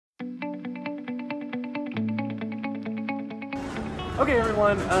Okay,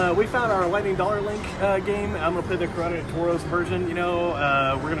 everyone, we found our Lightning Dollar Link game. I'm going to play the Corrida Toro's version. You know,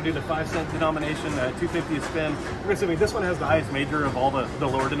 we're going to do the 5-cent denomination, $2.50 a spin. We're going to see if this one has the highest major of all the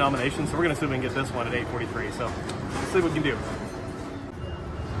lower denominations, so we're going to see if we can get this one at $8.43. So let's see what we can do.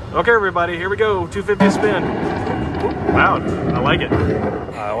 Okay, everybody, here we go. $2.50 a spin. Ooh, loud. I like it.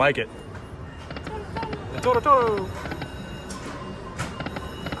 I like it. Toro.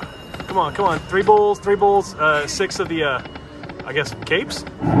 Come on, come on. Three bulls, 6 of the, I guess, capes?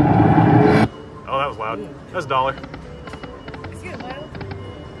 Oh, that was loud. That's $1. Is he a wild?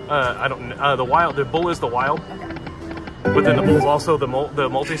 I don't know. The bull is the wild. Okay. But then the bull's also the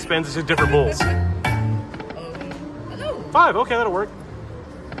multi-spins. It's just different bulls. Hello. 5, okay, that'll work.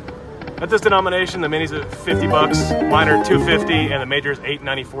 At this denomination, the minis are $50, minor $2.50, and the major is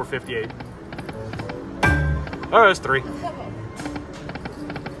 $8.94.58. Oh, that's 3.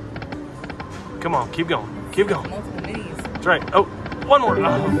 Come on, keep going. Keep going. Multiple minis. That's right. Oh, one more.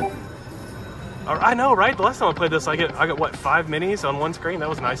 Oh. I know, right? The last time I played this, I got what, 5 minis on one screen? That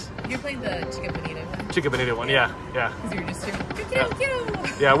was nice. You're playing the Chica Bonita one? Chica Bonita one, yeah. Because you were just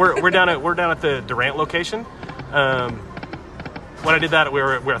doing, yeah, we're down at the Durant location. When I did that, I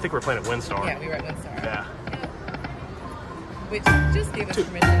think we were playing at Windstar. Yeah, we were at Windstar. Yeah. Which just gave us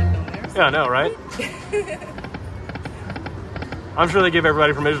permission to film there. So. Yeah, I know, right? I'm sure they give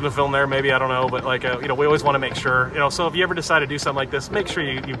everybody permission to film there. Maybe, I don't know, but like, you know, we always want to make sure, you know, so if you ever decide to do something like this, make sure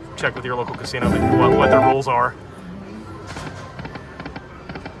you check with your local casino what their rules are.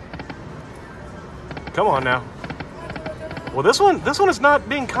 Come on now. Well, this one is not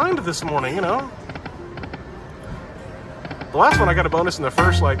being kind this morning, you know. The last one I got a bonus in the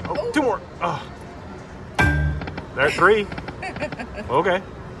first, like, oh, 2 more. Oh. There, 3. Okay.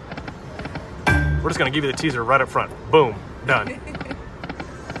 We're just gonna give you the teaser right up front. Boom. Done.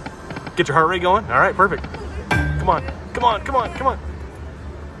 Get your heart rate going. All right, perfect. Come on.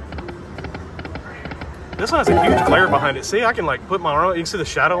 This one has a huge glare behind it. See, I can like put my arm. You can see the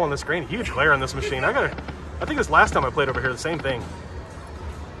shadow on the screen. Huge glare on this machine. I think this last time I played over here, the same thing.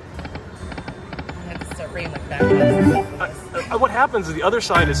 What happens is the other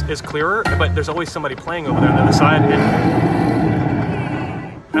side is clearer, but there's always somebody playing over there on the other side.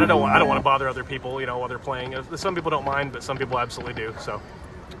 And I don't want to bother other people, you know, while they're playing. Some people don't mind, but some people absolutely do. So,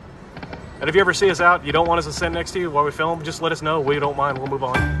 and if you ever see us out, you don't want us to sit next to you while we film, just let us know. We don't mind. We'll move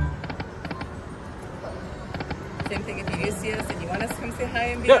on. Same thing if you do see us and you want us to come say hi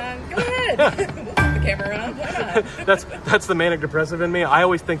and be on. Go ahead. We'll put the camera on. Why not? That's the manic depressive in me. I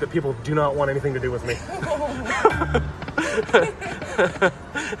always think that people do not want anything to do with me.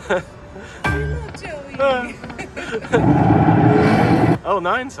 We love Joey. Oh,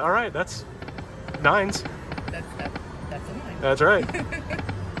 9s? All right, that's 9s. That's a 9. That's right.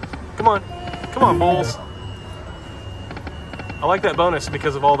 Come on, bulls. I like that bonus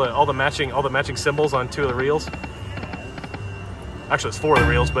because of all the matching symbols on 2 of the reels. Actually, it's 4 of the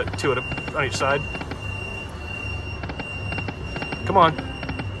reels, but 2 on each side. Come on.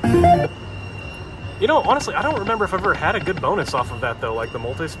 You know, honestly, I don't remember if I've ever had a good bonus off of that though, like the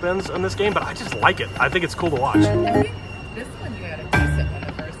multi-spins in this game, but I just like it. I think it's cool to watch. I think this one you had a decent one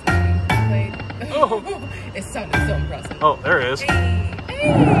the first time you played. Oh. It sounded so impressive. Oh, there it is. Hey,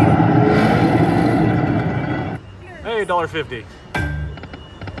 $1.50.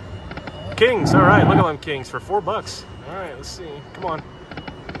 Kings, all right, look at them kings for $4. All right, let's see. Come on.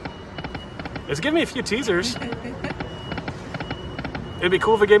 It's giving me a few teasers. It'd be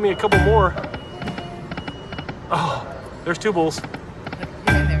cool if it gave me a couple more. Oh, there's 2 bulls.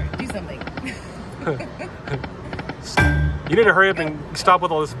 Get in there, do something. You need to hurry up and stop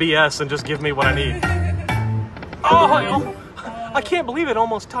with all this BS and just give me what I need. Oh, I can't believe it.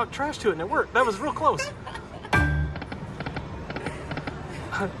 Almost talked trash to it and it worked. That was real close.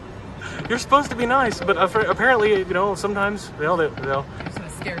 You're supposed to be nice, but apparently, you know, sometimes, you know, You're just gonna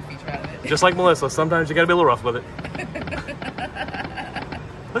scare a feature out of it. Just like Melissa, sometimes you gotta be a little rough with it.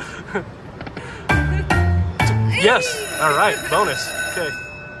 Yes. All right. Bonus. Okay.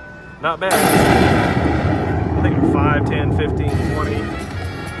 Not bad. I think 5, 10, 15, 20.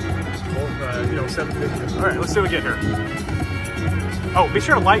 You know, 7, 15. All right. Let's see what we get here. Oh, be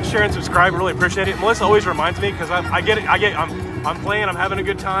sure to like, share, and subscribe. Really appreciate it. Melissa always reminds me because I get it. I'm playing. I'm having a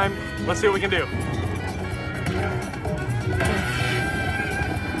good time. Let's see what we can do.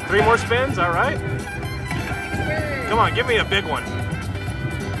 3 more spins. All right. Come on. Give me a big one.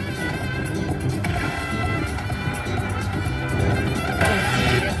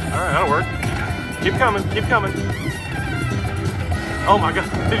 All right, that'll work. Keep coming, keep coming. Oh my God,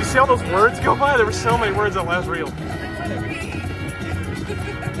 did you see all those words go by? There were so many words on last reel.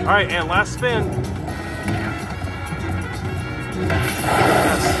 All right, and last spin.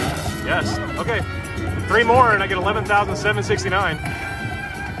 Yes. Yes. Okay. 3 more and I get 11,769.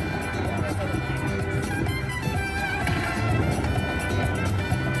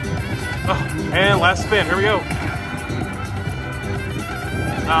 Oh, and last spin. Here we go.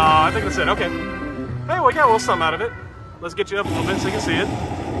 I think that's it. Okay. Hey, we got a little something out of it. Let's get you up a little bit so you can see it.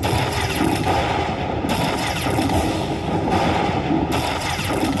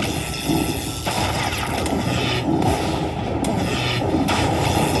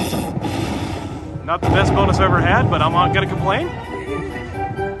 Not the best bonus I've ever had, but I'm not going to complain.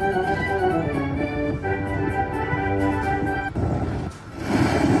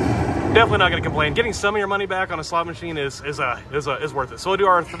 Definitely not going to complain. Getting some of your money back on a slot machine is worth it. So we'll do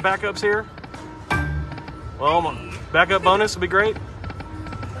our backups here. Well, backup bonus would be great.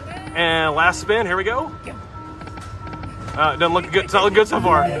 And last spin, here we go. Doesn't look good. It's not looking good so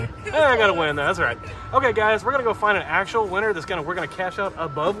far. Hey, I got to win. That's all right. Okay, guys, we're gonna go find an actual winner that's we're gonna cash out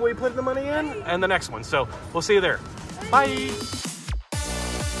above what we put the money in, and the next one. So we'll see you there. Bye.